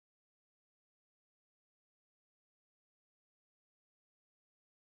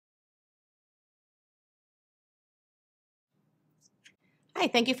Hi,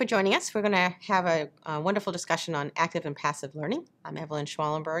 thank you for joining us. We're going to have a wonderful discussion on active and passive learning. I'm Evelyn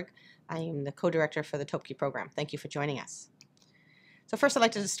Schwalenberg. I am the co-director for the TOPKI program. Thank you for joining us. So first I'd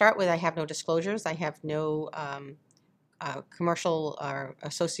like to start with I have no disclosures. I have no commercial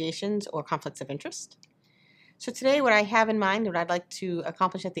associations or conflicts of interest. So today what I have in mind, what I'd like to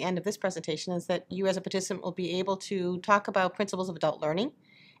accomplish at the end of this presentation is that you as a participant will be able to talk about principles of adult learning.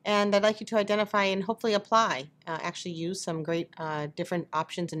 And I'd like you to identify and hopefully apply, actually use some great different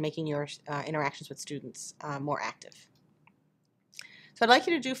options in making your interactions with students more active. So I'd like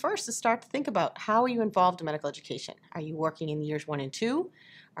you to do first is start to think about how are you involved in medical education? Are you working in years 1 and 2?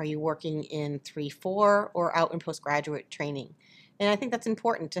 Are you working in 3, 4, or out in postgraduate training? And I think that's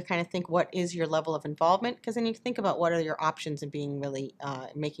important to kind of think what is your level of involvement, because then you think about what are your options in being really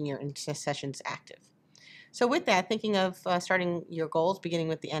making your sessions active. So with that, thinking of starting your goals, beginning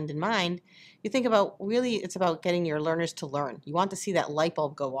with the end in mind, you think about really it's about getting your learners to learn. You want to see that light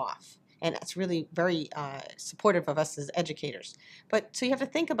bulb go off. And it's really very supportive of us as educators. But so you have to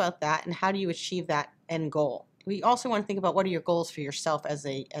think about that and how do you achieve that end goal. We also want to think about what are your goals for yourself as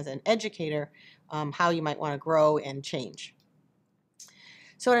an educator, how you might want to grow and change.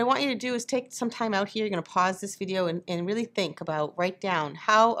 So what I want you to do is take some time out here. You're going to pause this video and really think about, write down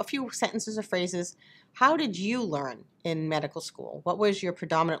how a few sentences or phrases. How did you learn in medical school? What was your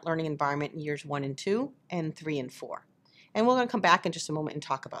predominant learning environment in years 1 and 2 and 3 and 4? And we're going to come back in just a moment and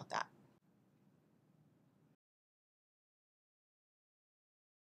talk about that.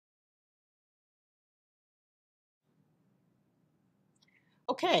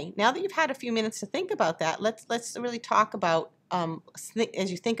 Okay, now that you've had a few minutes to think about that, let's really talk about as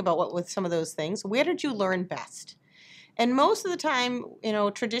you think about what with some of those things, where did you learn best? And most of the time,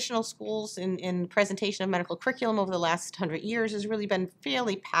 traditional schools in presentation of medical curriculum over the last 100 years has really been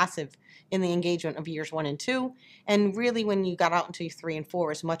fairly passive in the engagement of years 1 and 2. And really, when you got out into 3 and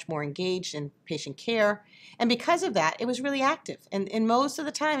 4, is much more engaged in patient care. And because of that, it was really active. And most of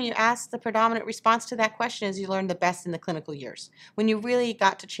the time, you ask the predominant response to that question is you learned the best in the clinical years, when you really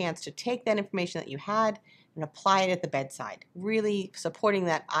got the chance to take that information that you had and apply it at the bedside, really supporting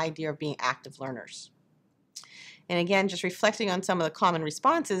that idea of being active learners. And again, just reflecting on some of the common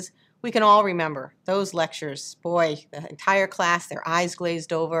responses, we can all remember those lectures. Boy, the entire class, their eyes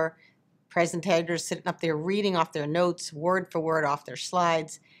glazed over, presentators sitting up there reading off their notes, word for word off their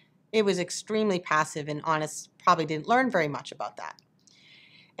slides. It was extremely passive and honest, probably didn't learn very much about that.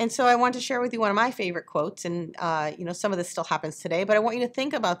 And so I want to share with you one of my favorite quotes, and some of this still happens today, but I want you to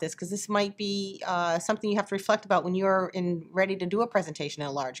think about this because this might be something you have to reflect about when you're ready to do a presentation in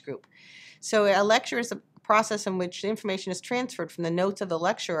a large group. So a lecture is a process in which the information is transferred from the notes of the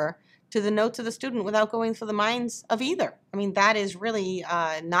lecturer to the notes of the student without going through the minds of either. I mean, that is really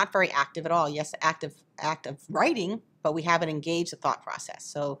not very active at all. Yes, active act of writing, but we haven't engaged the thought process.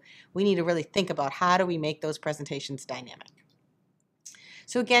 So we need to really think about how do we make those presentations dynamic.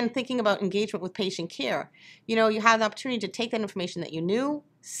 So again, thinking about engagement with patient care, you have the opportunity to take that information that you knew,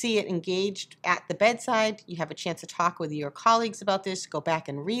 see it engaged at the bedside. You have a chance to talk with your colleagues about this, go back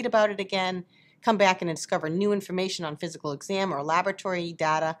and read about it again, come back and discover new information on physical exam or laboratory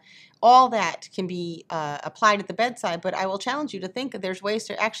data. All that can be applied at the bedside, but I will challenge you to think that there's ways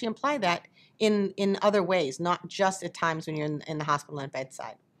to actually apply that in other ways, not just at times when you're in the hospital and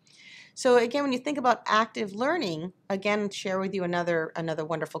bedside. So again, when you think about active learning, again, share with you another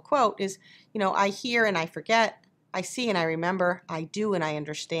wonderful quote is, I hear and I forget, I see and I remember, I do and I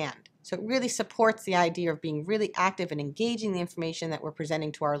understand. So it really supports the idea of being really active and engaging the information that we're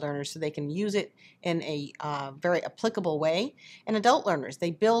presenting to our learners so they can use it in a very applicable way. And adult learners,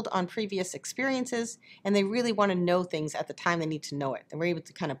 they build on previous experiences and they really want to know things at the time they need to know it. And we're able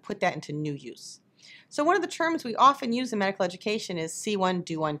to kind of put that into new use. So one of the terms we often use in medical education is see one,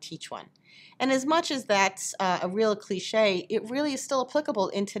 do one, teach one. And as much as that's a real cliche, it really is still applicable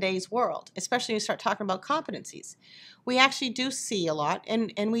in today's world, especially when you start talking about competencies. We actually do see a lot,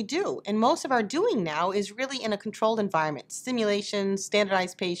 and we do. And most of our doing now is really in a controlled environment. Simulations,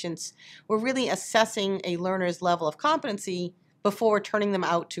 standardized patients. We're really assessing a learner's level of competency before turning them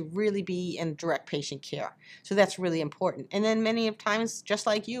out to really be in direct patient care. So that's really important. And then many of times, just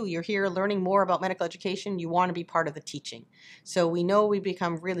like you're here learning more about medical education, you want to be part of the teaching. So we know we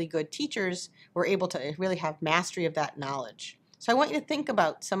become really good teachers, we're able to really have mastery of that knowledge. So I want you to think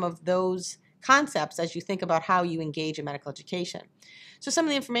about some of those concepts as you think about how you engage in medical education. So some of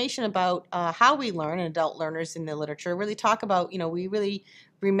the information about how we learn, and adult learners in the literature really talk about, we really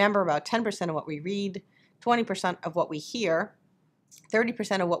remember about 10% of what we read, 20% of what we hear,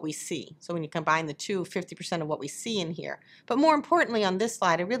 30% of what we see. So when you combine the two, 50% of what we see in here. But more importantly on this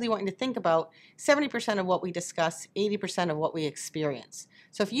slide, I really want you to think about 70% of what we discuss, 80% of what we experience.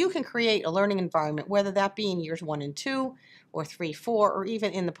 So if you can create a learning environment, whether that be in years 1 and 2, or 3, 4, or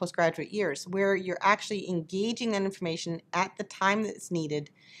even in the postgraduate years, where you're actually engaging that information at the time that it's needed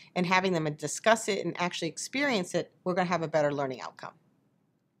and having them discuss it and actually experience it, we're going to have a better learning outcome.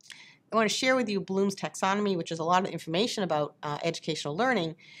 I want to share with you Bloom's taxonomy, which is a lot of information about educational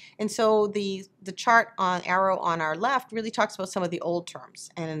learning. And so the chart on arrow on our left really talks about some of the old terms,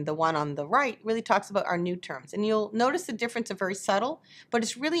 and the one on the right really talks about our new terms. And you'll notice the difference are very subtle, but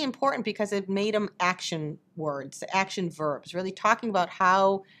it's really important because it made them action words, action verbs, really talking about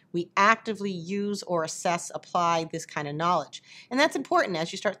how we actively use or assess, apply this kind of knowledge. And that's important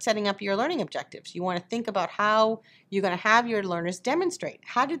as you start setting up your learning objectives. You want to think about how you're going to have your learners demonstrate.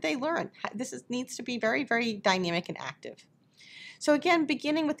 How did they learn? Needs to be very, very dynamic and active. So again,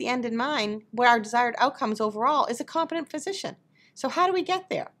 beginning with the end in mind, what our desired outcomes overall is a competent physician. So how do we get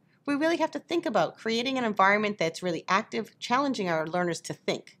there? We really have to think about creating an environment that's really active, challenging our learners to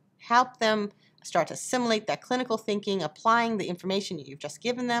think, help them start to assimilate that clinical thinking, applying the information you've just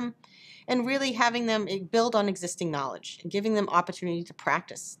given them, and really having them build on existing knowledge and giving them opportunity to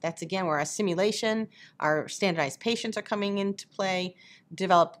practice. That's again where our simulation, our standardized patients are coming into play,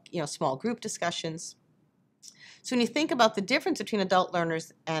 develop small group discussions. So when you think about the difference between adult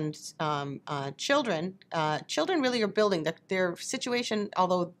learners and children, children really are building their situation,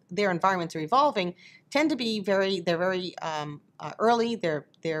 although their environments are evolving, tend to be very early.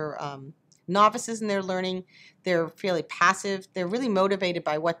 They're novices in their learning. They're fairly passive. They're really motivated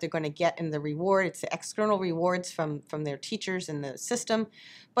by what they're going to get in the reward. It's the external rewards from their teachers and the system.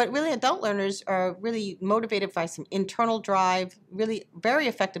 But really adult learners are really motivated by some internal drive, really very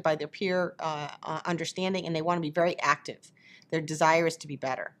affected by their peer understanding, and they want to be very active. Their desire is to be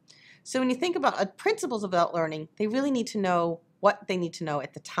better. So when you think about principles of adult learning, they really need to know what they need to know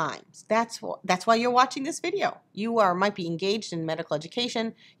at the time. That's why you're watching this video. You might be engaged in medical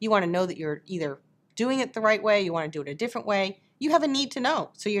education. You want to know that you're either doing it the right way, you want to do it a different way. You have a need to know,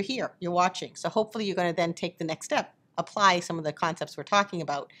 so you're here, you're watching. So hopefully you're going to then take the next step, apply some of the concepts we're talking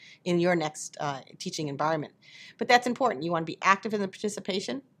about in your next teaching environment. But that's important. You want to be active in the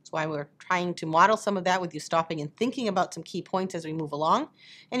participation. That's why we're trying to model some of that with you stopping and thinking about some key points as we move along.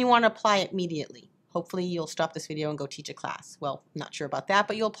 And you want to apply it immediately. Hopefully you'll stop this video and go teach a class. Well, I'm not sure about that,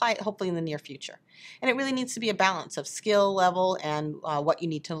 but you'll apply it hopefully in the near future. And it really needs to be a balance of skill level and what you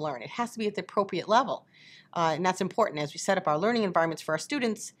need to learn. It has to be at the appropriate level. And that's important. As we set up our learning environments for our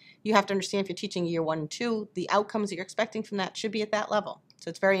students, you have to understand if you're teaching year 1 and 2, the outcomes that you're expecting from that should be at that level. So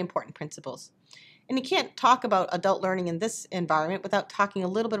it's very important principles. And you can't talk about adult learning in this environment without talking a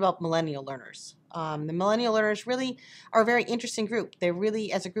little bit about millennial learners. The millennial learners really are a very interesting group. They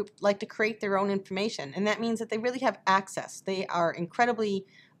really, as a group, like to create their own information. And that means that they really have access. They are incredibly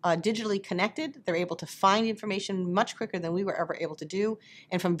digitally connected. They're able to find information much quicker than we were ever able to do,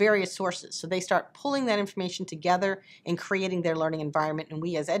 and from various sources. So they start pulling that information together and creating their learning environment. And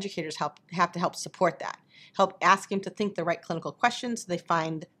we as educators have to help support that. Help ask them to think the right clinical questions so they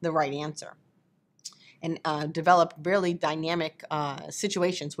find the right answer. And develop really dynamic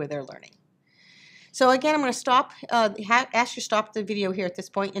situations where they're learning. So again, I'm going to stop, ask you to stop the video here at this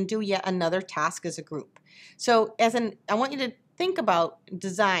point and do yet another task as a group. So I want you to think about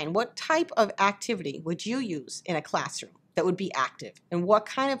design. What type of activity would you use in a classroom that would be active? And what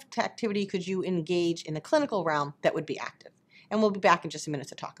kind of activity could you engage in the clinical realm that would be active? And we'll be back in just a minute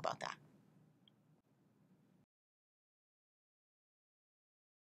to talk about that.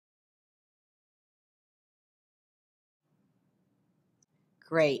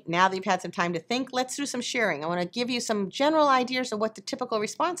 Great. Now that you've had some time to think, let's do some sharing. I want to give you some general ideas of what the typical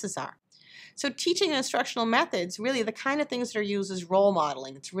responses are. So teaching and instructional methods, really the kind of things that are used is role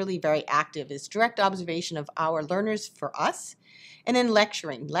modeling. It's really very active. It's direct observation of our learners for us. And then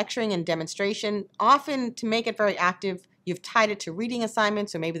lecturing and demonstration. Often to make it very active, you've tied it to reading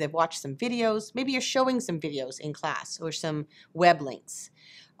assignments, or maybe they've watched some videos. Maybe you're showing some videos in class or some web links.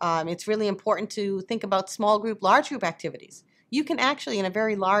 It's really important to think about small group, large group activities. You can actually, in a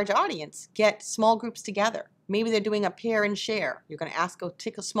very large audience, get small groups together. Maybe they're doing a pair and share. You're going to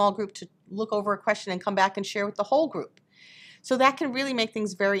take a small group to look over a question and come back and share with the whole group. So that can really make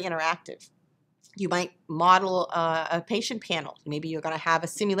things very interactive. You might model a patient panel. Maybe you're going to have a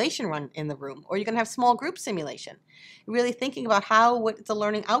simulation run in the room, or you're going to have small group simulation. Really thinking about what's the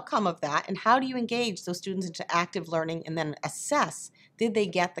learning outcome of that, and how do you engage those students into active learning, and then assess, did they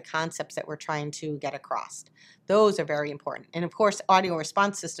get the concepts that we're trying to get across? Those are very important. And of course, audio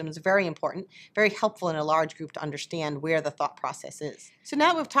response system is very important, very helpful in a large group to understand where the thought process is. So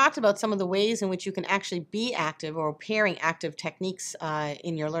now we've talked about some of the ways in which you can actually be active, or pairing active techniques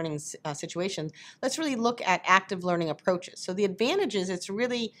in your learning situations. Let's really look at active learning approaches. So the advantages, it's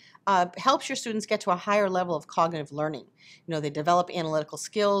really helps your students get to a higher level of cognitive learning. They develop analytical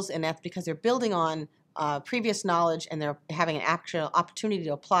skills, and that's because they're building on previous knowledge, and they're having an actual opportunity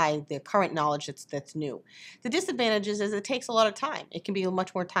to apply the current knowledge that's new. The disadvantages is it takes a lot of time. It can be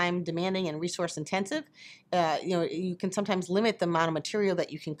much more time demanding and resource intensive. You can sometimes limit the amount of material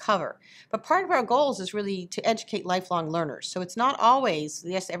that you can cover. But part of our goals is really to educate lifelong learners. So it's not always,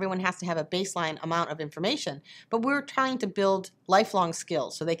 yes, everyone has to have a baseline amount of information, but we're trying to build lifelong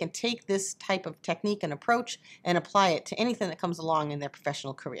skills so they can take this type of technique and approach and apply it to anything that comes along in their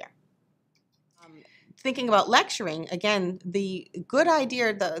professional career. Thinking about lecturing, again, the good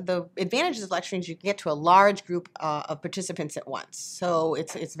idea, the advantages of lecturing is you can get to a large group of participants at once. So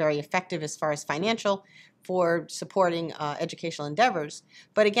it's very effective as far as financial for supporting educational endeavors.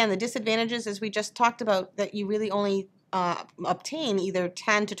 But again, the disadvantages, as we just talked about, that you really only obtain either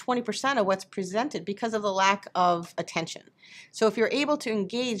 10 to 20% of what's presented because of the lack of attention. So if you're able to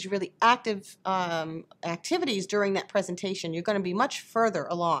engage really active activities during that presentation, you're going to be much further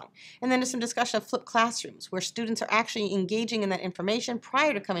along. And then there's some discussion of flipped classrooms, where students are actually engaging in that information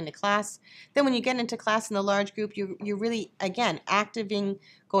prior to coming to class. Then when you get into class in the large group, you're really, again, activating,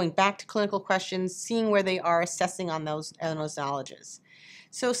 going back to clinical questions, seeing where they are, assessing on those knowledges.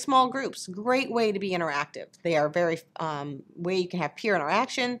 So small groups, great way to be interactive. They are very way you can have peer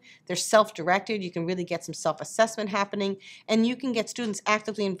interaction. They're self-directed. You can really get some self-assessment happening, and you can get students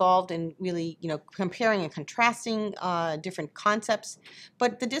actively involved in really, comparing and contrasting different concepts.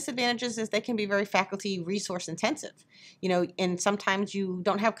 But the disadvantages is they can be very faculty resource intensive. And sometimes you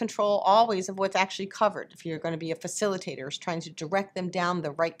don't have control always of what's actually covered. If you're going to be a facilitator, is trying to direct them down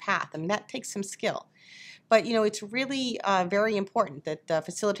the right path. I mean, that takes some skill. But it's really very important that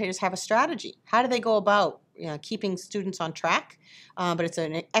facilitators have a strategy. How do they go about keeping students on track? But it's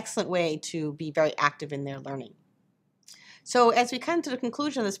an excellent way to be very active in their learning. So as we come to the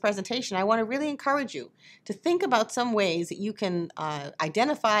conclusion of this presentation, I want to really encourage you to think about some ways that you can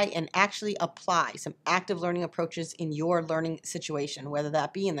identify and actually apply some active learning approaches in your learning situation, whether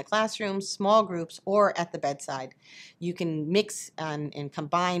that be in the classroom, small groups, or at the bedside. You can mix and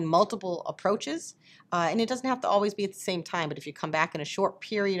combine multiple approaches, and it doesn't have to always be at the same time, but if you come back in a short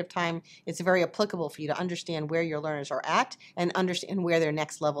period of time, it's very applicable for you to understand where your learners are at and understand where their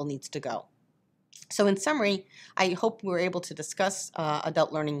next level needs to go. So in summary, I hope we're able to discuss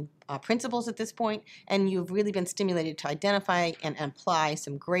adult learning principles at this point, and you've really been stimulated to identify and apply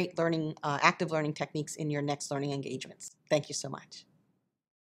some great learning, active learning techniques in your next learning engagements. Thank you so much.